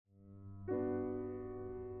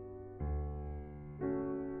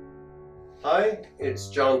Hi, it's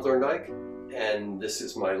John Thorndike, and this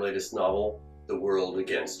is my latest novel, The World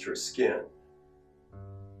Against Her Skin.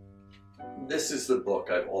 This is the book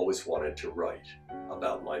I've always wanted to write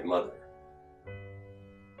about my mother.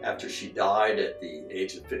 After she died at the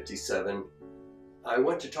age of 57, I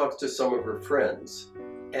went to talk to some of her friends,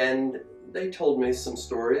 and they told me some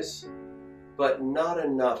stories, but not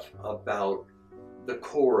enough about the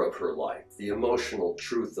core of her life, the emotional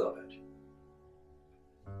truth of it.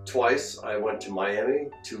 Twice I went to Miami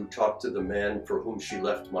to talk to the man for whom she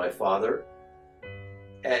left my father,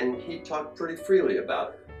 and he talked pretty freely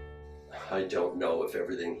about her. I don't know if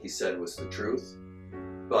everything he said was the truth,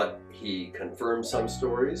 but he confirmed some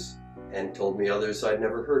stories and told me others I'd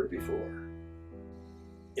never heard before.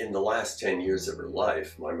 In the last 10 years of her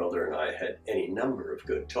life, my mother and I had any number of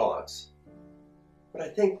good talks, but I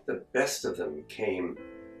think the best of them came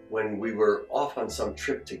when we were off on some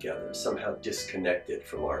trip together, somehow disconnected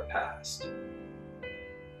from our past.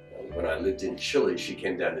 When I lived in Chile, she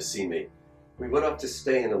came down to see me. We went up to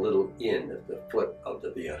stay in a little inn at the foot of the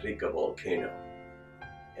Villarrica volcano.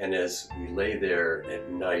 And as we lay there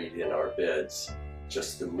at night in our beds,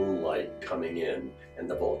 just the moonlight coming in and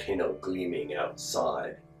the volcano gleaming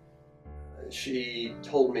outside, she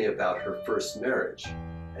told me about her first marriage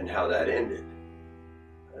and how that ended.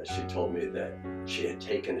 She told me that she had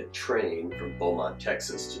taken a train from Beaumont,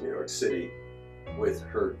 Texas to New York City with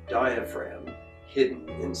her diaphragm hidden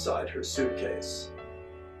inside her suitcase.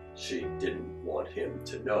 She didn't want him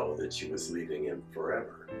to know that she was leaving him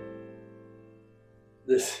forever.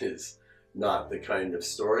 This is not the kind of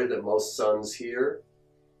story that most sons hear,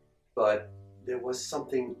 but there was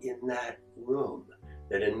something in that room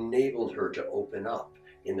that enabled her to open up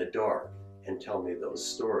in the dark and tell me those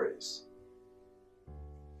stories.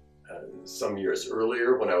 Some years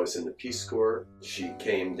earlier, when I was in the Peace Corps, she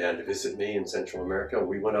came down to visit me in Central America.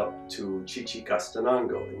 We went up to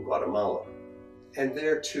Chichicastenango in Guatemala. And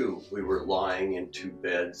there too, we were lying in two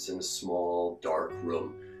beds in a small, dark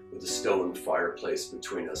room with a stone fireplace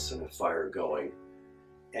between us and a fire going.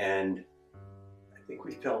 And I think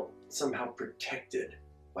we felt somehow protected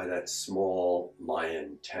by that small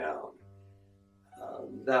Mayan town.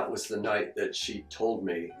 That was the night that she told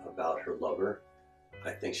me about her lover. I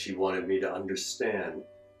think she wanted me to understand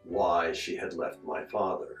why she had left my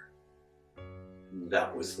father.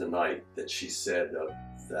 That was the night that she said of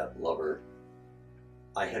that lover,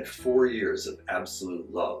 "I had 4 years of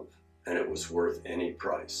absolute love, and it was worth any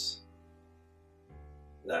price."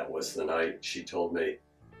 That was the night she told me,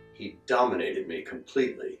 "He dominated me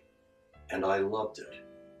completely, and I loved it."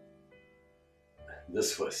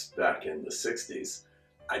 This was back in the 60s.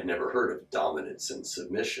 I'd never heard of dominance and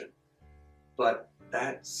submission, but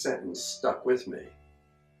that sentence stuck with me.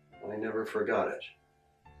 I never forgot it.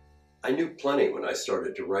 I knew plenty when I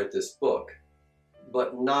started to write this book,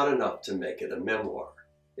 but not enough to make it a memoir.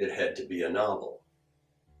 It had to be a novel.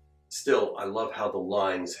 Still, I love how the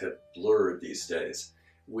lines have blurred these days.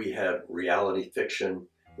 We have reality fiction,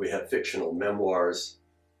 we have fictional memoirs,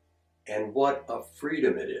 and what a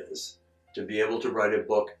freedom it is to be able to write a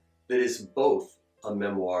book that is both a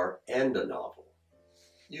memoir and a novel.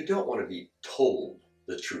 You don't want to be told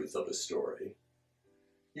the truth of a story.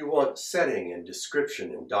 You want setting and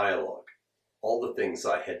description and dialogue, all the things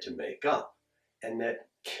I had to make up, and that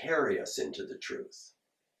carry us into the truth.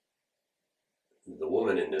 The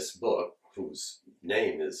woman in this book, whose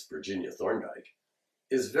name is Virginia Thorndike,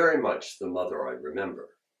 is very much the mother I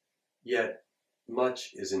remember, yet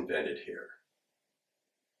much is invented here.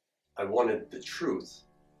 I wanted the truth,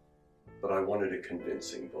 but I wanted a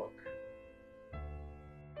convincing book.